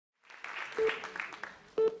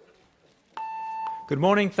Good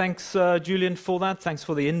morning. Thanks, Julian, for that. Thanks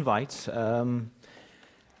for the invite.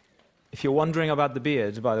 If you're wondering about the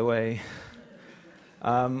beard, by the way,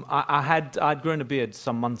 I'd grown a beard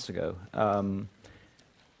some months ago.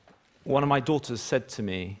 One of my daughters said to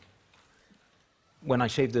me, when I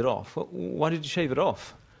shaved it off, "Why did you shave it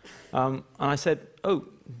off?" And I said, "Oh,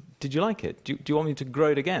 did you like it? Do you want me to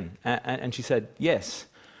grow it again?" And she said, "Yes,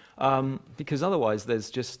 because otherwise there's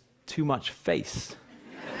just too much face."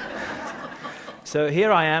 So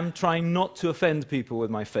here I am, trying not to offend people with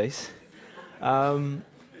my face. I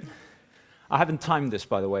haven't timed this,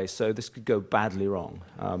 by the way, so this could go badly wrong.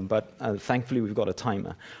 But thankfully, we've got a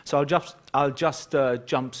timer. So I'll just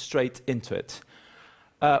jump straight into it.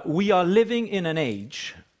 We are living in an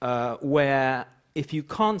age where if you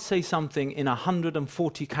can't say something in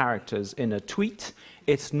 140 characters in a tweet,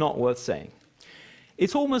 it's not worth saying.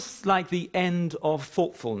 It's almost like the end of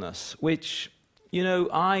thoughtfulness, which, you know,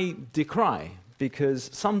 I decry, because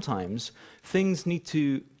sometimes things need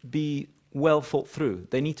to be well thought through.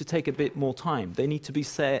 They need to take a bit more time. They need to be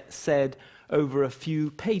said over a few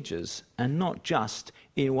pages and not just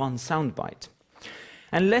in one soundbite.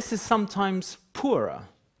 And less is sometimes poorer,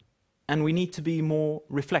 and we need to be more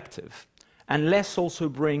reflective. And less also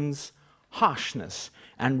brings harshness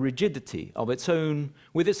and rigidity of its own,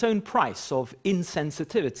 with its own price of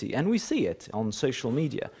insensitivity. And we see it on social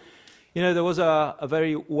media. You know, there was a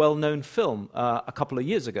very well-known film a couple of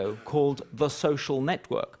years ago called The Social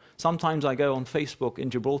Network. Sometimes I go on Facebook in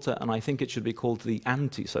Gibraltar and I think it should be called the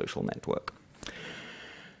anti-social network.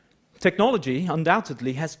 Technology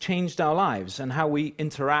undoubtedly has changed our lives and how we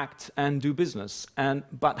interact and do business,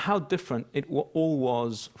 but how different it all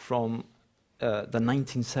was from the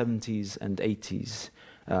 1970s and 80s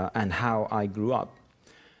and how I grew up.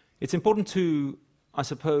 It's important to, I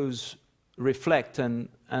suppose, reflect and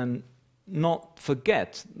not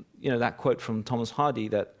forget, you know, that quote from Thomas Hardy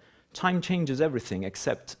that time changes everything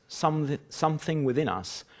except something within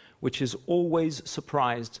us, which is always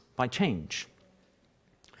surprised by change.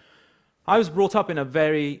 I was brought up in a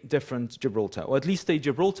very different Gibraltar, or at least a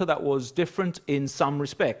Gibraltar that was different in some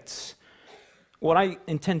respects. What I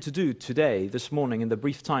intend to do today, this morning, in the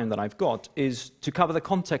brief time that I've got, is to cover the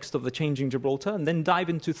context of the changing Gibraltar and then dive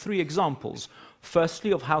into three examples.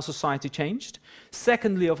 Firstly, of how society changed.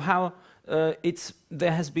 Secondly, of how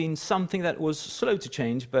there has been something that was slow to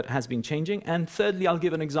change but has been changing. And thirdly, I'll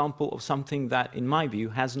give an example of something that, in my view,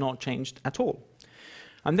 has not changed at all.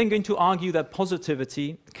 I'm then going to argue that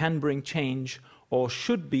positivity can bring change or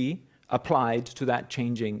should be applied to that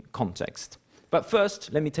changing context. But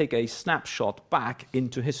first, let me take a snapshot back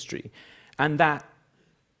into history and that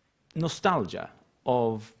nostalgia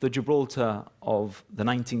of the Gibraltar of the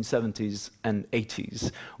 1970s and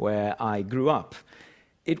 80s, where I grew up.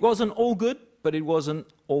 It wasn't all good, but it wasn't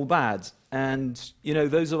all bad. And, you know,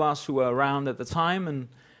 those of us who were around at the time, and,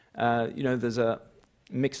 you know, there's a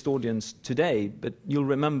mixed audience today, but you'll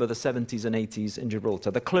remember the 70s and 80s in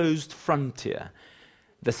Gibraltar, the closed frontier,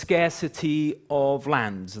 the scarcity of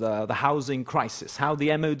land, the housing crisis, how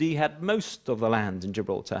the MOD had most of the land in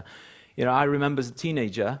Gibraltar. You know, I remember as a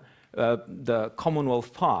teenager, the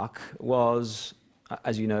Commonwealth Park was,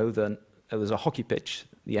 as you know, there was a hockey pitch,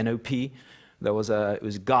 the NOP. It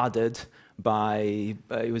was guarded by,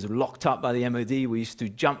 it was locked up by the MOD. We used to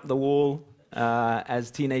jump the wall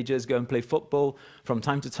as teenagers, go and play football. From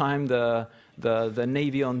time to time, the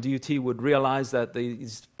Navy on duty would realize that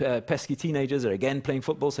these pesky teenagers are again playing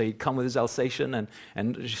football, so he'd come with his Alsatian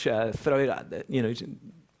and throw it at, you know,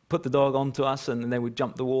 put the dog onto us, and then we'd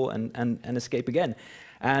jump the wall and escape again.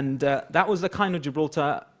 And that was the kind of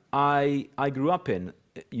Gibraltar I grew up in.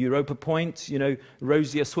 Europa Point, you know,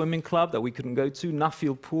 Rosier Swimming Club that we couldn't go to,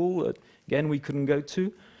 Nuffield Pool, again, we couldn't go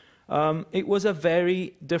to. It was a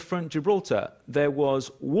very different Gibraltar. There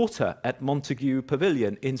was water at Montague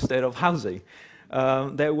Pavilion instead of housing.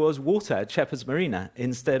 There was water at Shepherd's Marina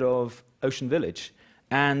instead of Ocean Village.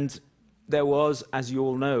 And there was, as you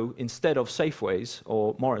all know, instead of Safeways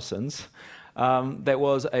or Morrison's, there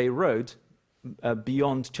was a road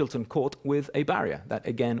beyond Chiltern Court with a barrier that,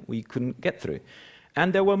 again, we couldn't get through.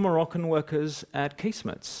 And there were Moroccan workers at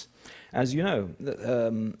casemates, as you know.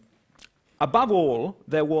 Above all,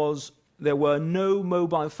 there were no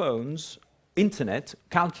mobile phones, internet,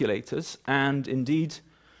 calculators, and indeed,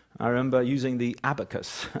 I remember using the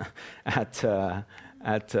abacus at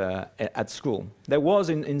school. There was,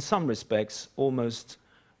 in some respects, almost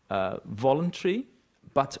voluntary,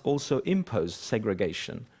 but imposed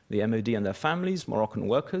segregation. The MOD and their families, Moroccan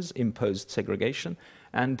workers, imposed segregation,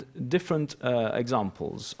 and different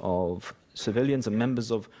examples of civilians and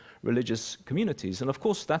members of religious communities. And of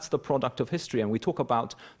course, that's the product of history. And we talk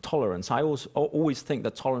about tolerance. I always think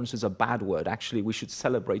that tolerance is a bad word. Actually, we should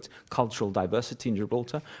celebrate cultural diversity in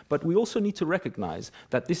Gibraltar. But we also need to recognize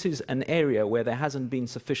that this is an area where there hasn't been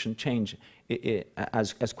sufficient change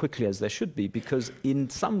as quickly as there should be, because in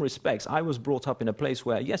some respects, I was brought up in a place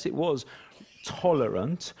where, yes, it was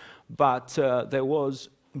tolerant, but there was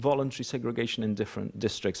voluntary segregation in different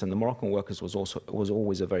districts, and the Moroccan workers was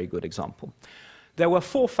always a very good example. There were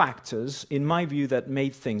 4 factors, in my view, that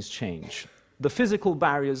made things change. The physical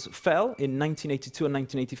barriers fell in 1982 and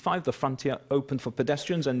 1985. The frontier opened for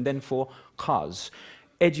pedestrians and then for cars.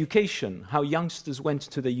 Education, how youngsters went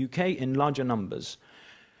to the UK in larger numbers.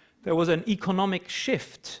 There was an economic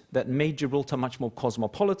shift that made Gibraltar much more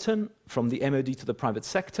cosmopolitan, from the MOD to the private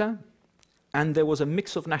sector. And there was a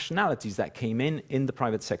mix of nationalities that came in the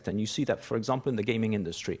private sector. And you see that, for example, in the gaming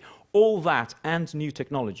industry. All that and new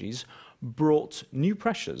technologies brought new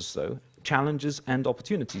pressures, though, challenges and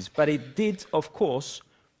opportunities. But it did, of course,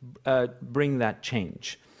 bring that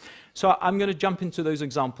change. So I'm going to jump into those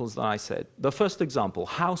examples that I said. The first example,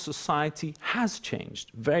 how society has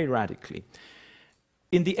changed very radically.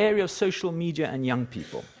 In the area of social media and young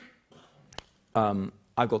people,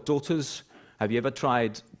 I've got daughters. Have you ever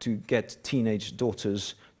tried to get teenage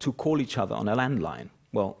daughters to call each other on a landline?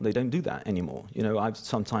 Well, they don't do that anymore. You know,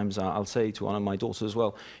 sometimes I'll say to one of my daughters,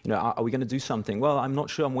 well, you know, are we going to do something? Well, I'm not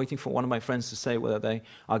sure. I'm waiting for one of my friends to say whether they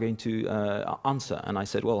are going to answer. And I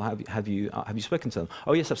said, well, have you spoken to them?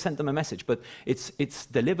 Oh, yes, I've sent them a message, but it's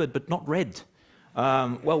delivered but not read.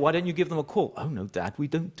 Well, why don't you give them a call? Oh, no, Dad, we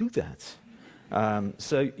don't do that.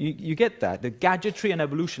 So you get that. The gadgetry and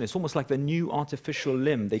evolution, it's almost like the new artificial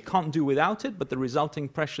limb. They can't do without it, but the resulting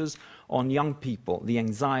pressures on young people, the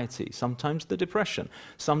anxiety, sometimes the depression,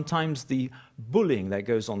 sometimes the bullying that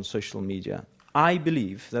goes on social media. I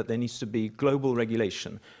believe that there needs to be global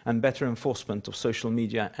regulation and better enforcement of social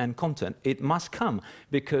media and content. It must come,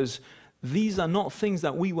 because these are not things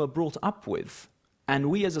that we were brought up with, and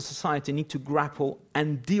we as a society need to grapple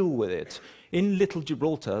and deal with it. In Little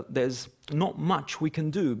Gibraltar, there's not much we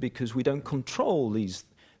can do because we don't control these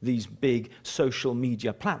big social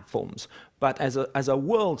media platforms. But as a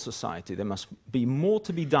world society, there must be more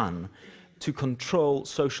to be done to control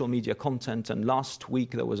social media content. And last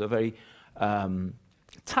week, there was a very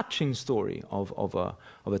touching story of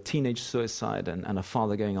a teenage suicide and a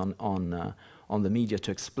father going on the media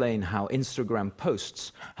to explain how Instagram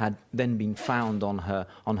posts had then been found on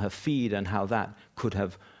her feed, and how that could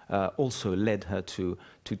have also led her to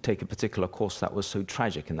take a particular course that was so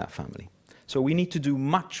tragic in that family. So we need to do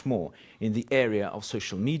much more in the area of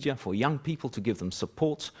social media for young people, to give them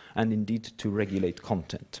support and indeed to regulate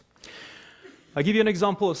content. I'll give you an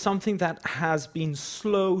example of something that has been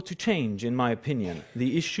slow to change, in my opinion.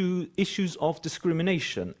 The issues of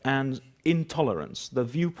discrimination and intolerance. The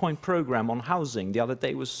Viewpoint program on housing the other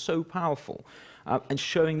day was so powerful, and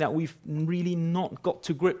showing that we've really not got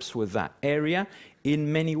to grips with that area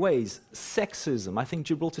in many ways. Sexism. I think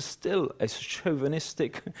Gibraltar is still a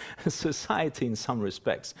chauvinistic society in some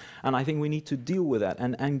respects, and I think we need to deal with that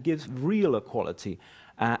and give real equality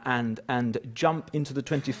and jump into the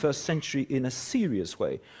 21st century in a serious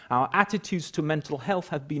way. Our attitudes to mental health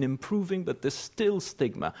have been improving, but there's still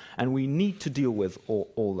stigma, and we need to deal with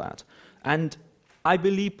all that. And I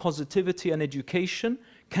believe positivity and education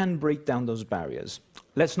can break down those barriers.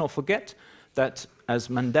 Let's not forget that, as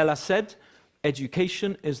Mandela said,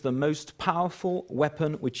 education is the most powerful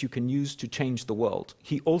weapon which you can use to change the world.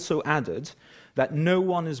 He also added that no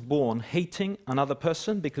one is born hating another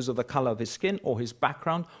person because of the color of his skin or his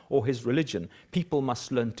background or his religion. People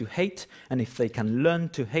must learn to hate, and if they can learn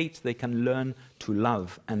to hate, they can learn to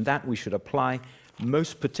love. And that we should apply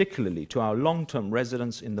most particularly to our long-term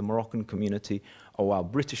residents in the Moroccan community, or our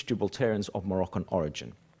British Gibraltarians of Moroccan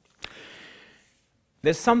origin.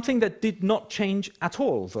 There's something that did not change at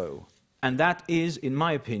all, though, and that is, in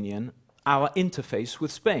my opinion, our interface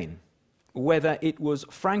with Spain. Whether it was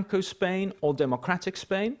Franco-Spain or democratic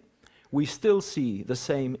Spain, we still see the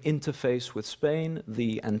same interface with Spain,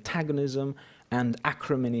 the antagonism and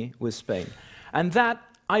acrimony with Spain. And that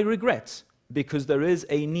I regret, because there is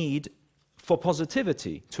a need for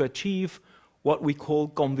positivity to achieve what we call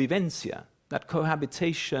convivencia, that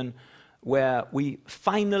cohabitation where we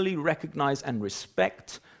finally recognize and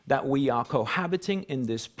respect that we are cohabiting in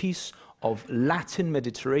this piece of Latin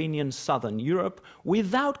Mediterranean southern Europe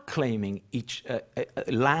without claiming each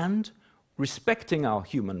land, respecting our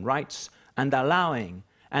human rights, and allowing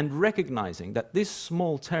and recognizing that this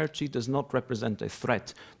small territory does not represent a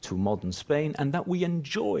threat to modern Spain, and that we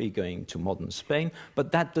enjoy going to modern Spain,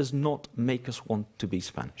 but that does not make us want to be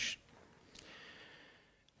Spanish.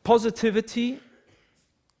 Positivity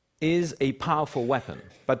is a powerful weapon,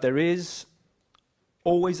 but there is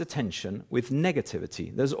always a tension with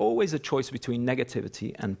negativity. There's always a choice between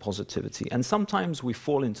negativity and positivity, and sometimes we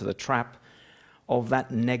fall into the trap of that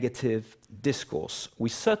negative discourse. We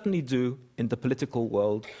certainly do in the political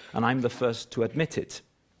world, and I'm the first to admit it,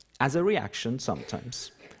 as a reaction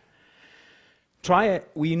sometimes.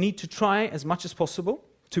 We need to try as much as possible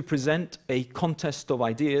to present a contest of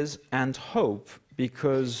ideas and hope,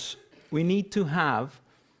 because we need to have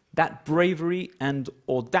that bravery and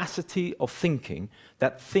audacity of thinking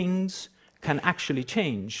that things can actually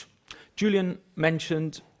change. Julian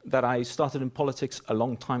mentioned that I started in politics a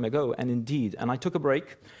long time ago, and indeed, and I took a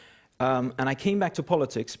break, and I came back to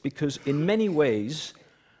politics because in many ways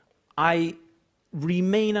I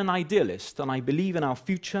remain an idealist, and I believe in our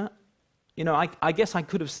future. You know, I guess I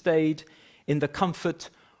could have stayed in the comfort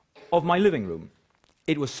of my living room.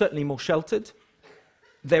 It was certainly more sheltered.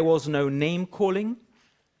 There was no name-calling.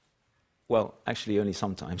 Well, actually, only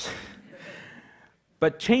sometimes.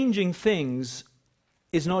 But changing things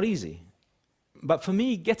is not easy. But for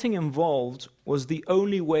me, getting involved was the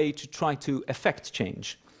only way to try to effect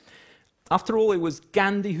change. After all, it was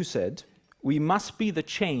Gandhi who said, "We must be the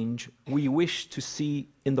change we wish to see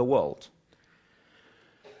in the world."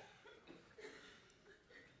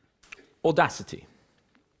 Audacity.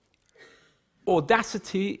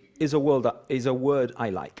 Audacity is a word I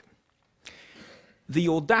like. The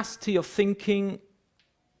audacity of thinking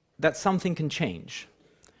that something can change.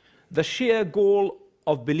 The sheer gall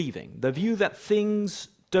of believing, the view that things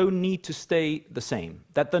don't need to stay the same,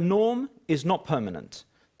 that the norm is not permanent,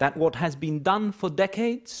 that what has been done for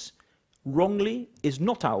decades wrongly is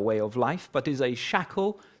not our way of life, but is a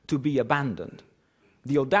shackle to be abandoned.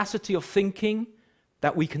 The audacity of thinking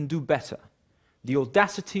that we can do better. The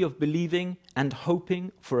audacity of believing and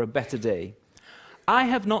hoping for a better day. I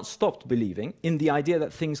have not stopped believing in the idea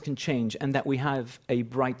that things can change and that we have a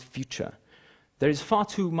bright future. There is far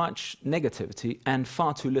too much negativity and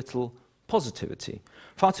far too little positivity.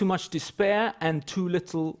 Far too much despair and too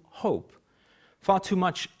little hope. Far too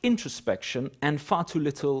much introspection and far too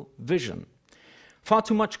little vision. Far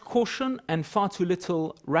too much caution and far too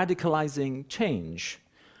little radicalizing change.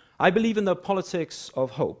 I believe in the politics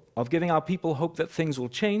of hope, of giving our people hope that things will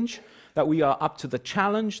change, that we are up to the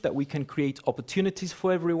challenge, that we can create opportunities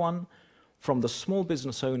for everyone, from the small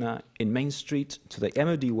business owner in Main Street to the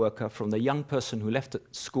MOD worker, from the young person who left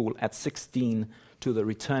school at 16 to the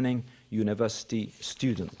returning university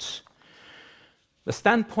student. The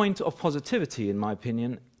standpoint of positivity, in my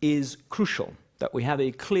opinion, is crucial, that we have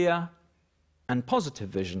a clear and positive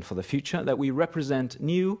vision for the future, that we represent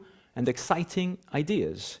new and exciting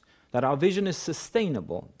ideas, that our vision is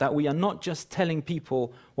sustainable, that we are not just telling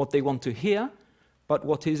people what they want to hear, but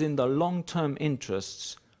what is in the long-term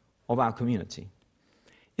interests of our community.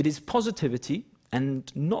 It is positivity and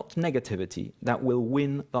not negativity that will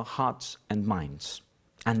win the hearts and minds.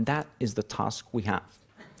 And that is the task we have.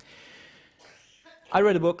 I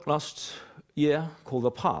read a book last year called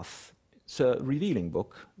The Path. It's a revealing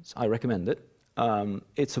book. I recommend it.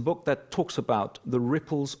 It's a book that talks about the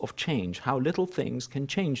ripples of change, how little things can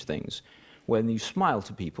change things. When you smile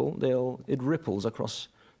to people, it ripples across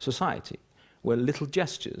society, where little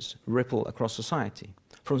gestures ripple across society.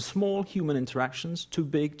 From small human interactions to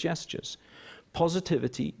big gestures.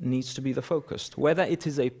 Positivity needs to be the focus, whether it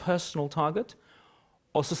is a personal target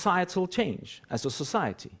or societal change as a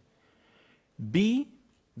society. Be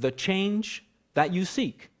the change that you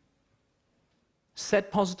seek.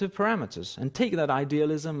 Set positive parameters and take that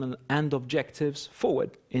idealism and objectives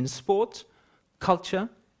forward in sport, culture,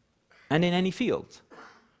 and in any field.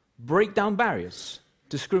 Break down barriers,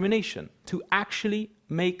 discrimination, to actually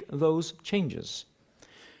make those changes.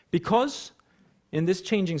 Because in this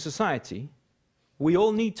changing society, we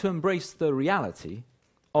all need to embrace the reality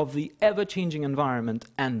of the ever-changing environment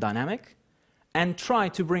and dynamic, and try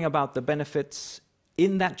to bring about the benefits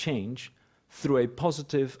in that change through a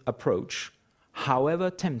positive approach, however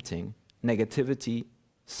tempting negativity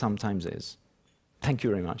sometimes is. Thank you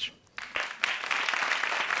very much.